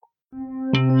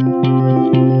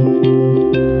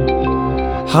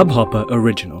Hubhopper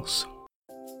Originals.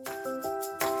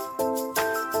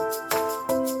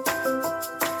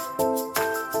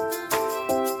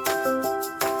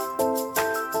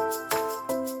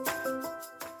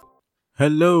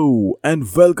 Hello and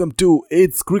welcome to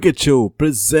It's Cricket Show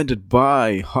presented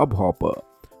by Hubhopper.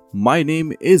 My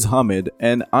name is Hamid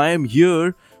and I am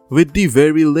here with the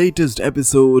very latest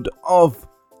episode of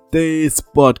this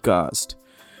podcast.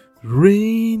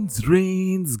 Rains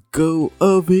go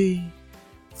away.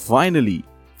 Finally,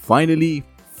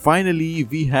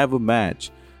 we have a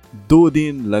match. 2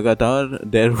 दिन लगातार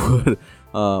there were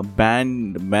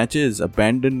abandoned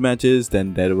matches,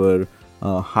 then there were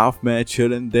half match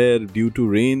here and there due to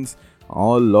rains.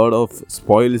 A lot of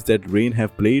spoils that rain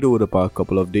have played over the past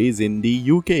couple of days in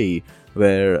the UK,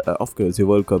 where of course the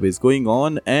World Cup is going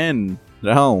on. And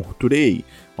now today,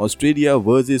 Australia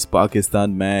versus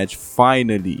Pakistan match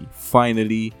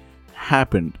finally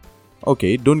happened.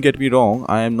 Okay, don't get me wrong,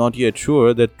 I am not yet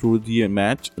sure that through the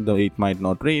match it might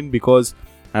not rain, because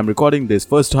I'm recording this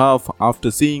first half after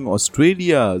seeing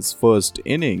Australia's first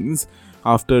innings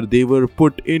after they were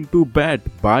put into bat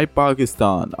by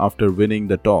Pakistan after winning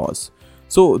the toss.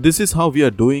 So this is how we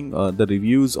are doing the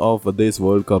reviews of this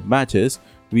World Cup matches.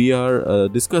 We are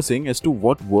discussing as to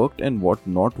what worked and what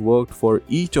not worked for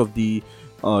each of the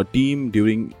team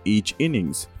during each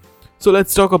innings. So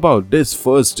let's talk about this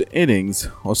first innings.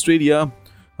 Australia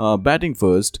batting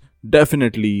first.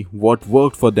 Definitely what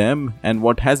worked for them and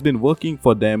what has been working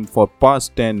for them for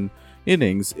past 10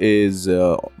 innings is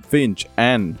Finch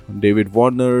and David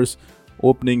Warner's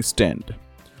opening stand.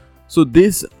 So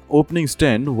this opening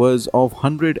stand was of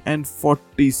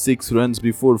 146 runs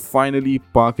before finally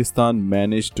Pakistan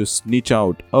managed to snitch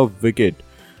out a wicket.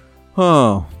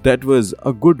 That was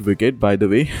a good wicket, by the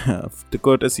way, the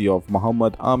courtesy of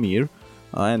Mohammad Amir,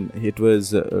 and it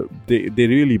was they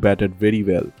really batted very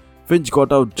well. Finch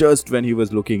got out just when he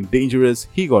was looking dangerous.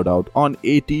 He got out on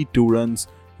 82 runs.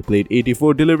 He played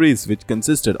 84 deliveries, which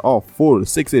consisted of 4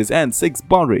 sixes and 6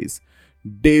 boundaries.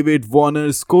 David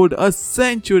Warner scored a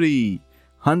century,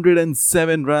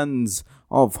 107 runs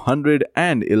of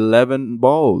 111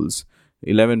 balls,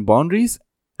 11 boundaries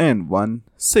and 1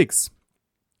 6.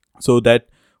 So that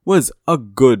was a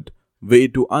good way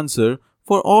to answer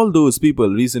for all those people.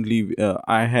 Recently,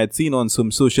 I had seen on some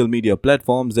social media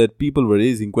platforms that people were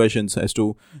raising questions as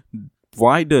to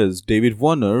why does David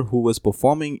Warner, who was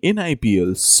performing in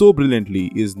IPL so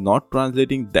brilliantly, is not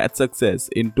translating that success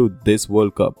into this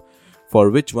World Cup, for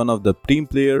which one of the team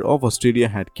player of Australia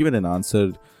had given an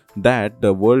answer that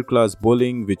the world-class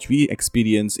bowling which we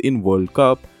experience in World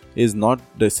Cup is not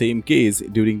the same case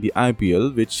during the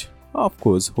IPL, which of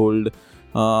course hold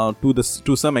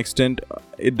to some extent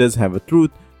it does have a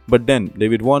truth. But then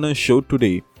David Warner showed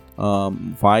today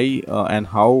why and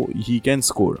how he can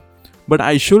score. But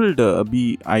I should tell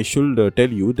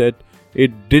you that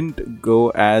it didn't go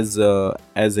as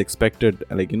expected.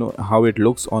 Like, how it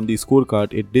looks on the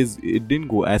scorecard, it didn't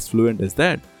go as fluent as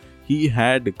that. He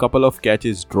had a couple of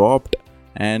catches dropped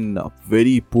and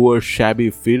very poor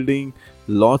shabby fielding.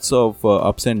 Lots of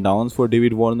ups and downs for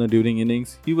David Warner during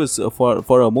innings. He was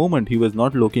for a moment he was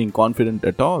not looking confident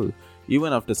at all.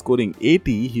 Even after scoring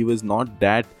 80, he was not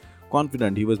that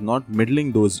confident. He was not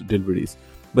middling those deliveries.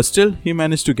 But still, he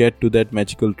managed to get to that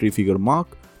magical 3-figure mark.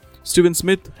 Steven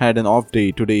Smith had an off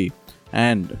day today,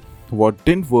 and what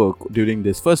didn't work during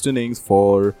this first innings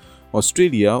for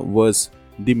Australia was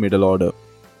the middle order.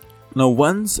 Now,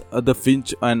 once the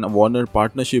Finch and Warner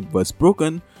partnership was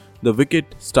broken, the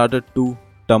wicket started to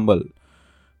tumble.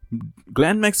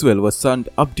 Glenn Maxwell was sent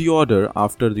up the order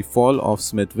after the fall of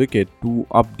Smith's wicket to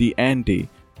up the ante,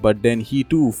 but then he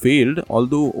too failed.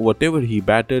 Although whatever he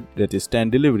batted, that is 10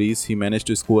 deliveries, he managed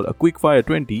to score a quick fire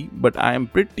 20, but I am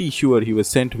pretty sure he was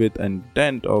sent with an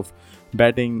intent of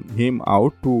batting him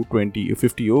out to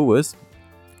 50 overs,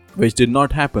 which did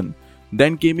not happen.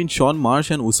 Then came in Shaun Marsh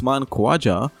and Usman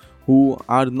Khawaja, who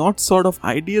are not sort of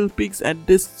ideal picks at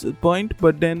this point,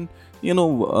 but then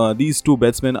these two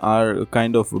batsmen are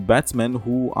kind of batsmen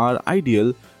who are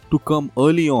ideal to come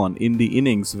early on in the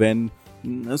innings when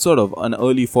sort of an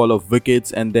early fall of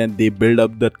wickets, and then they build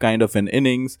up that kind of an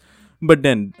innings. But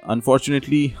then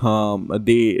unfortunately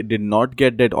they did not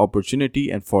get that opportunity,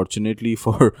 and fortunately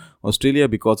for Australia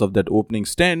because of that opening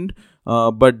stand,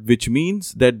 but which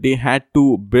means that they had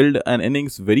to build an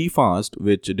innings very fast,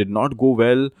 which did not go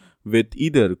well with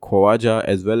either Khawaja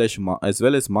as well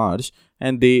as Marsh,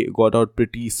 and they got out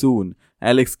pretty soon.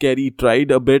 Alex Carey tried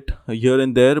a bit here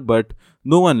and there, but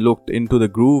no one looked into the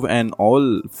groove, and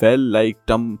all fell like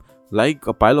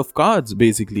a pile of cards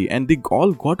basically, and they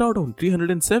all got out on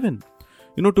 307.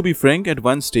 To be frank, at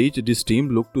one stage this team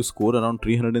looked to score around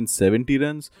 370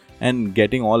 runs, and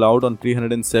getting all out on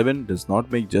 307 does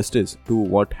not make justice to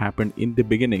what happened in the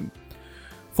beginning.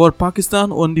 For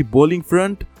Pakistan on the bowling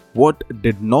front, what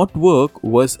did not work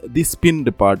was the spin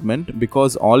department,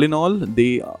 because all in all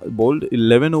they bowled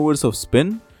 11 overs of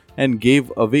spin and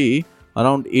gave away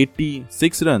around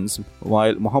 86 runs,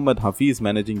 while Mohammad Hafiz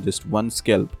managing just one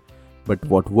scalp. But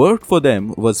what worked for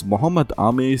them was Mohammad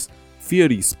Amir's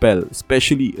fiery spell,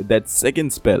 especially that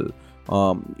second spell.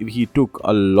 He took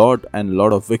a lot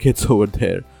of wickets over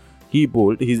there. He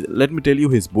bowled. Let me tell you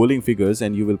his bowling figures,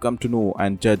 and you will come to know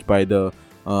and judge by the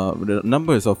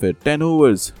numbers of it. 10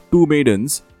 overs, 2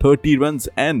 maidens, 30 runs,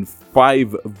 and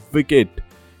 5 wicket.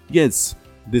 Yes,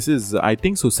 this is, I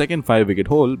think so, second 5 wicket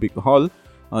haul.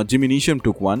 Jimmy Neesham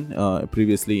took one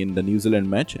previously in the New Zealand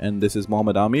match, and this is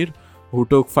Mohammad Amir who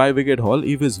took 5 wicket haul.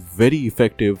 He was very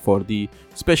effective for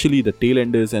especially the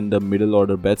tailenders and the middle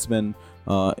order batsmen.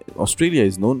 Australia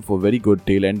is known for very good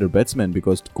tailender batsmen,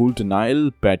 because Coulter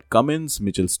Nile, Pat Cummins,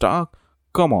 Mitchell Starc,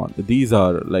 come on, these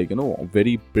are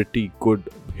very pretty good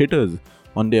hitters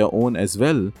on their own as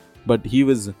well. But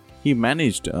he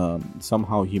managed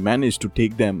somehow he managed to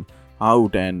take them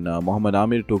out, and Mohammad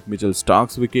Amir took Mitchell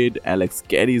Starc's wicket, Alex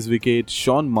Carey's wicket,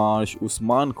 Sean Marsh,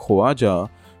 Usman Khawaja,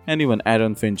 and even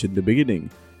Aaron Finch in the beginning.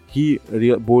 He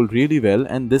bowled really well,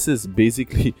 and this is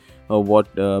basically what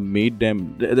made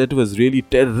them. That was really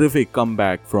terrific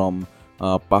comeback from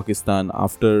Pakistan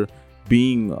after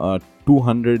being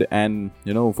 200 and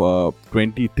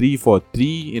 23 for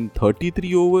 3 in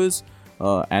 33 overs,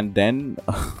 and then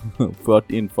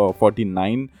in for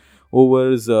 49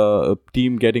 overs,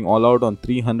 team getting all out on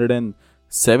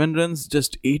 307 runs,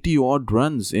 just 80 odd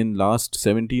runs in last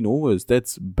 17 overs.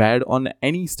 That's bad on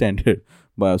any standard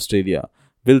by Australia.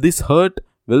 Will this hurt?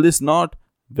 Will this not?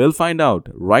 We'll find out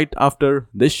right after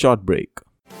this short break.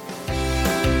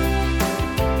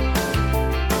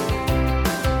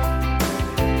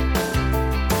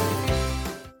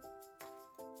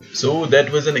 So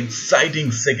that was an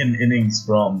exciting second innings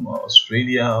from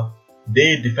Australia.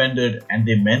 They defended, and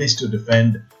they managed to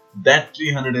defend that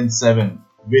 307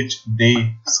 which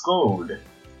they scored. It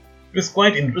was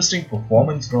quite interesting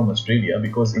performance from Australia,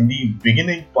 because in the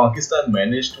beginning Pakistan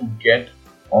managed to get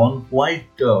on quite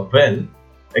well,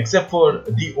 except for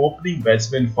the opening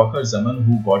batsman Fakhar Zaman,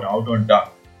 who got out on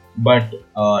duck. But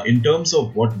in terms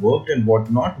of what worked and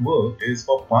what not worked is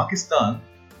for Pakistan,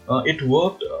 it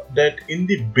worked that in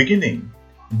the beginning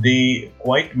they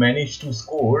quite managed to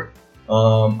score.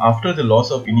 After the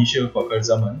loss of initial Fakhar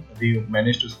Zaman, they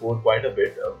managed to score quite a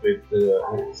bit with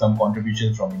some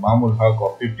contributions from Imamul Haq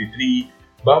of 53,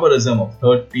 Babar Azam of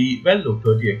 30,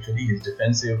 30 actually. His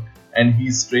defensive and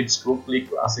his straight stroke play,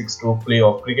 classic stroke play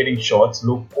of cricketing shots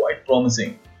looked quite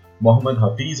promising. Mohammad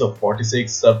Hafiz of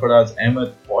 46, Sarfaraz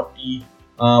Ahmed 40,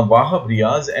 Wahab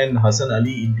Riaz and Hassan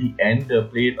Ali in the end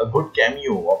played a good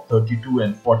cameo of 32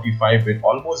 and 45, which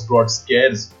almost brought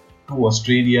scares to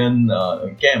Australian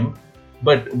camp.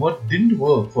 But what didn't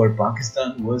work for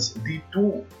Pakistan was the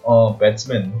two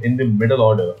batsmen in the middle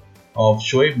order of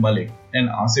Shoaib Malik and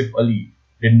Asif Ali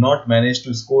did not manage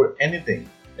to score anything.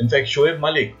 In fact, Shoaib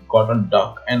Malik got on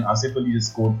duck and Asif Ali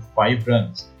just scored 5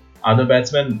 runs. Other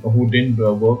batsmen who didn't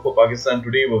work for Pakistan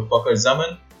today were Fakhar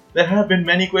Zaman. There have been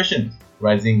many questions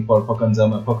rising for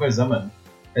Fakhar Zaman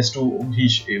as to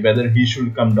whether he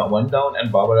should come one down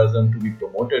and Babar Azam to be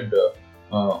promoted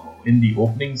in the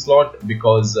opening slot,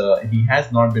 because he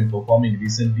has not been performing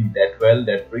recently that well,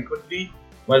 that frequently,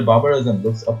 while Babar Azam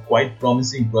looks a quite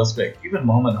promising prospect. Even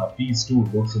Mohammad Hafiz too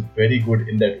looks very good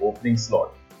in that opening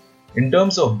slot. In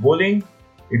terms of bowling,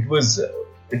 it was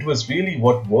really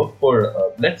what worked for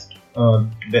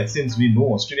since we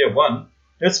know Australia won,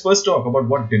 let's first talk about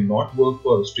what did not work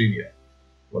for Australia.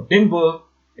 What didn't work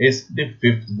is the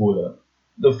fifth bowler.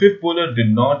 The fifth bowler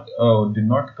did not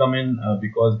come in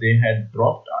because they had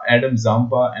dropped Adam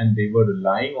Zampa, and they were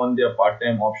relying on their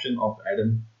part-time option of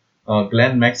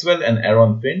Glenn Maxwell and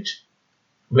Aaron Finch.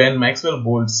 Glenn Maxwell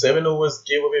bowled 7 overs,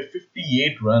 gave away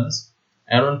 58 runs.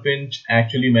 Aaron Finch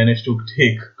actually managed to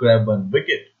grab 1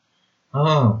 wicket.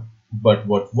 But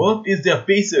what worked is their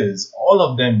pacers. All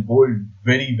of them bowled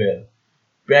very well.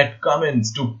 Pat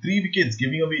Cummins took 3 wickets,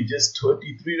 giving away just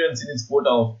 33 runs in his quota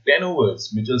of 10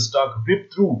 overs. Mitchell Starc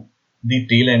ripped through the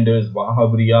tailenders.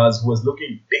 Wahab Riaz, who was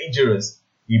looking dangerous,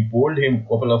 he bowled him a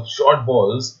couple of short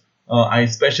balls. I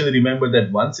especially remember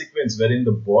that one sequence wherein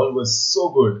the ball was so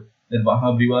good that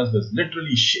Wahab Riaz was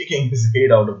literally shaking his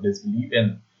head out of disbelief,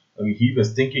 and he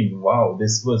was thinking, wow,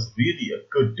 this was really a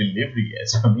good delivery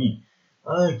as for me.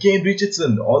 Kane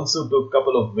Richardson also took a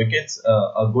couple of wickets,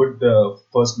 a good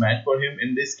first match for him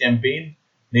in this campaign.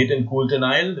 Nathan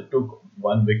Coulter-Nile took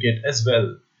one wicket as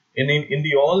well. In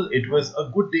the all, it was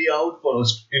a good day out for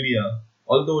Australia,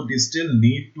 although they still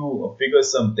need to figure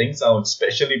some things out,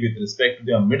 especially with respect to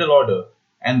their middle order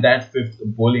and that fifth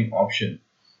bowling option.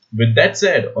 With that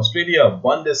said, Australia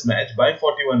won this match by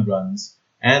 41 runs,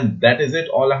 and that is it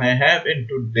all I have in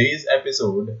today's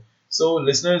episode. So,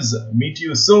 listeners, meet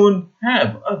you soon.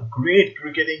 Have a great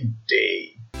cricketing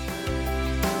day.